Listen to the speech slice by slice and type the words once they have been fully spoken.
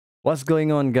What's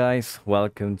going on, guys?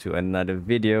 Welcome to another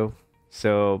video.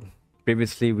 So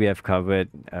previously we have covered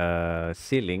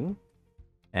ceiling,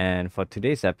 and for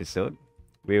today's episode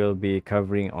we will be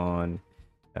covering on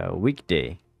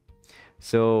weekday.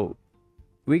 So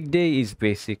weekday is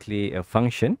basically a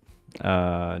function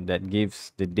that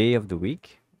gives the day of the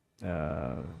week,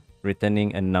 uh,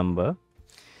 returning a number.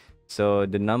 So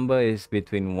the number is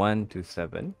between 1 to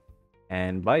 7,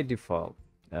 and by default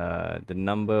the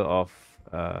number of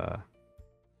uh,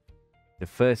 the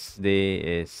first day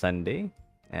is Sunday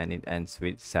and it ends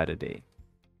with Saturday.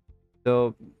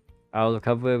 So I'll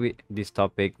cover this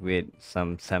topic with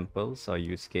some samples or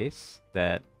use case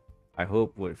that I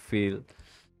hope would feel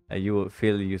you will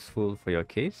feel useful for your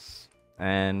case.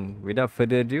 And without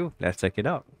further ado, let's check it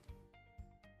out.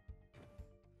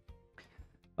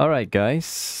 All right, guys.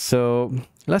 So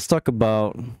let's talk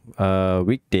about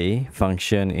weekday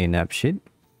function in Appsheet.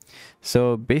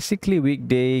 So basically,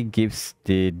 weekday gives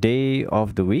the day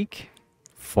of the week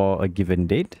for a given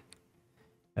date.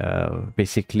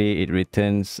 Basically, it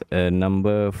returns a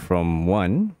number from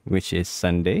 1, which is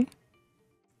Sunday,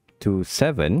 to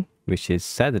 7, which is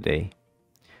Saturday.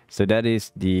 So that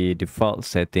is the default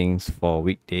settings for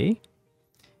weekday.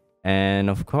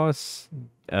 And of course,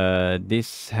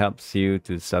 this helps you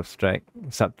to subtract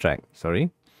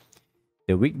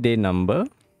the weekday number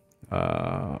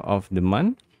of the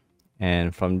month,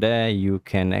 and from there you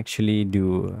can actually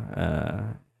do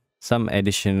some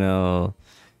additional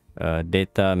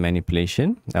data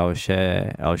manipulation. I'll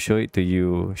show it to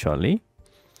you shortly.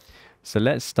 So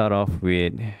let's start off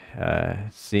with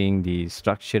seeing the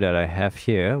structure that I have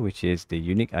here, which is the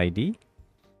unique ID,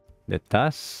 the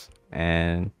task,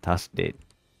 and task date.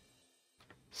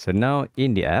 So now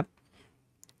in the app,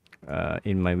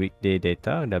 in my weekday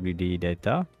data, WD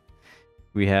data,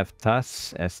 we have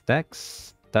tasks as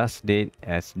text, task date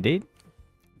as date,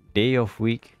 day of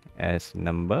week as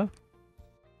number,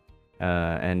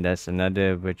 and that's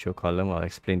another virtual column I'll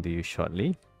explain to you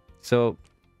shortly. So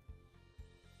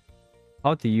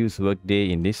how to use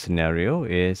Workday in this scenario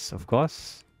is, of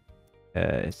course,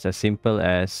 it's as simple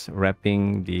as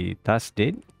wrapping the task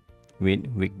date with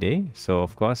weekday. So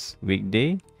of course,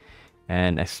 weekday,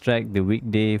 and extract the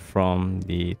weekday from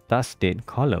the task date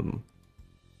column.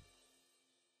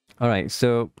 All right,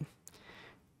 so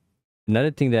another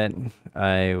thing that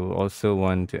I also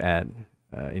want to add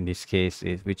in this case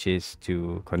is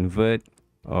to convert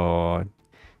or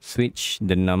switch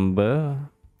the number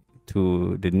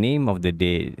to the name of the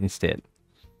day instead.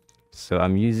 So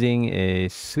I'm using a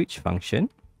switch function.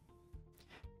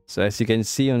 So as you can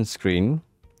see on screen,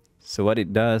 so what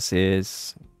it does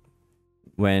is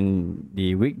when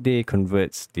the weekday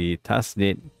converts the task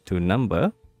date to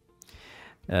number,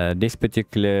 this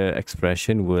particular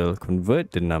expression will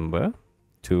convert the number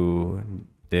to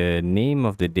the name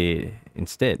of the day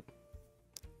instead.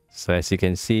 So as you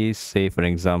can see, say for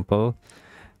example,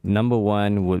 number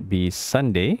 1 would be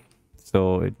Sunday.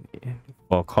 So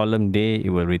for column day,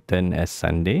 it will return as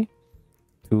Sunday.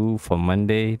 2 for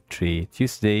Monday, 3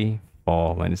 Tuesday,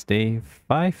 4 Wednesday,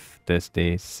 5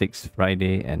 Thursday, 6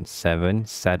 Friday, and 7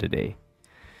 Saturday.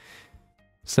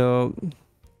 So,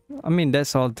 I mean,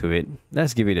 that's all to it.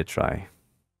 Let's give it a try.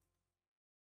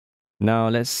 Now,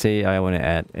 let's say I want to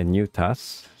add a new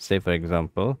task. Say, for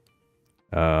example,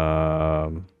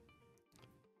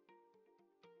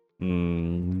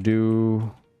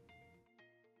 do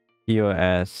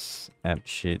POS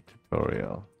Appsheet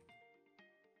tutorial.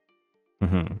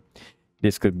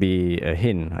 This could be a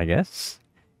hint, I guess.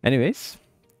 Anyways,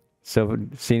 so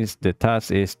since the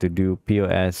task is to do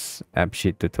POS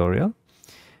Appsheet tutorial,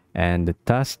 and the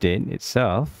task date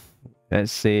itself,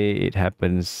 let's say it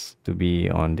happens to be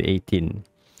on the 18th.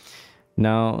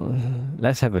 Now,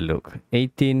 let's have a look.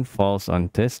 18 falls on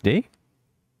Thursday,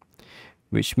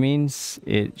 which means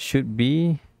it should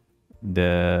be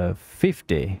the 5th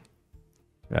day.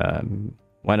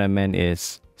 What I meant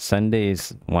is Sunday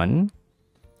is 1,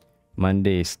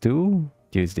 Monday is 2,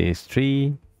 Tuesday is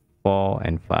 3, 4,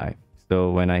 and 5.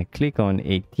 So when I click on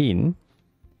 18,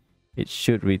 it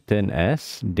should return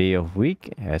as day of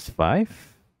week as 5.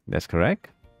 That's correct.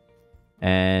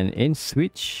 And in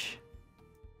switch,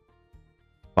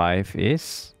 5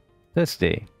 is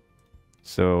Thursday.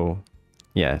 So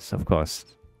yes, of course,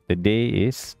 the day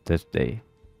is Thursday.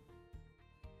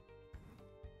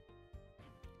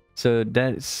 So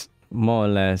that's more or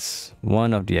less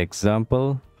one of the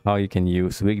example how you can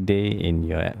use weekday in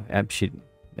your Appsheet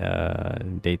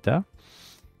data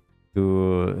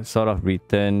to sort of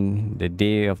return the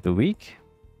day of the week.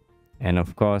 And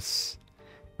of course,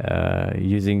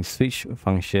 using switch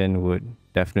function would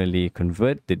definitely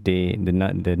convert the day,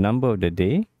 the number of the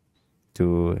day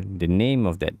to the name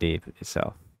of that day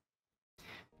itself.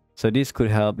 So this could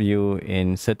help you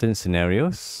in certain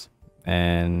scenarios,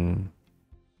 and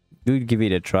do give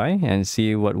it a try and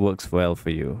see what works well for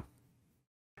you.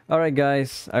 Alright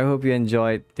guys, I hope you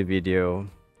enjoyed the video.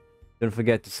 Don't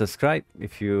forget to subscribe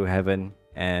if you haven't,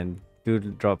 and do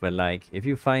drop a like if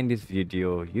you find this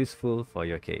video useful for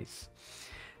your case.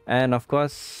 And of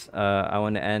course, I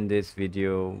want to end this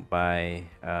video by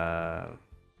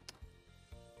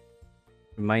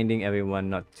reminding everyone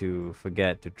not to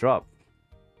forget to drop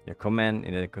your comment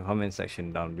in the comment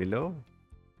section down below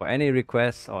for any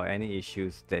requests or any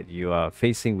issues that you are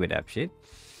facing with Appsheet.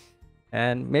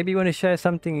 And maybe you want to share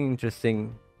something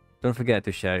interesting, don't forget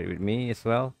to share it with me as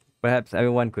well. Perhaps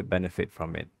everyone could benefit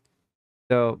from it.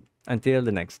 So until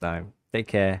the next time, take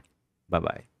care. Bye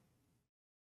bye.